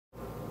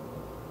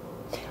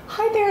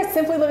Hi there,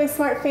 Simply Living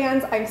Smart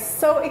fans. I'm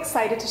so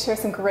excited to share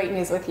some great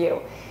news with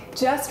you.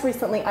 Just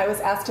recently, I was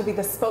asked to be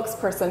the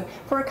spokesperson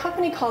for a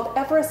company called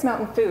Everest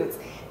Mountain Foods.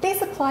 They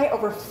supply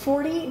over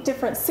 40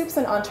 different soups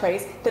and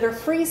entrees that are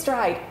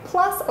freeze-dried,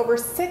 plus over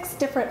 6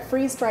 different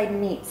freeze-dried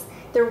meats.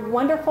 They're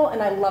wonderful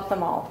and I love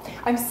them all.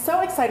 I'm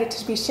so excited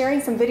to be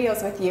sharing some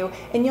videos with you,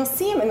 and you'll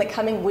see them in the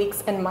coming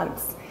weeks and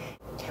months.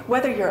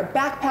 Whether you're a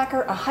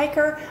backpacker, a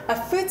hiker, a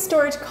food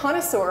storage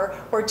connoisseur,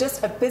 or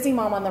just a busy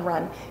mom on the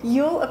run,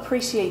 you'll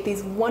appreciate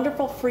these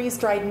wonderful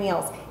freeze-dried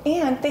meals,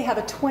 and they have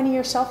a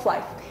 20-year shelf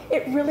life.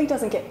 It really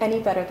doesn't get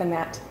any better than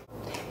that.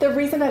 The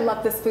reason I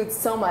love this food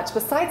so much,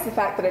 besides the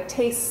fact that it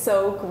tastes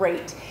so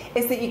great,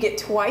 is that you get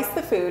twice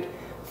the food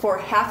for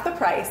half the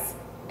price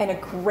and a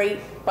great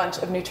bunch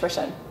of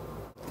nutrition.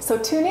 So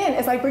tune in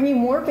as I bring you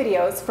more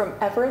videos from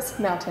Everest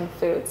Mountain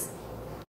Foods.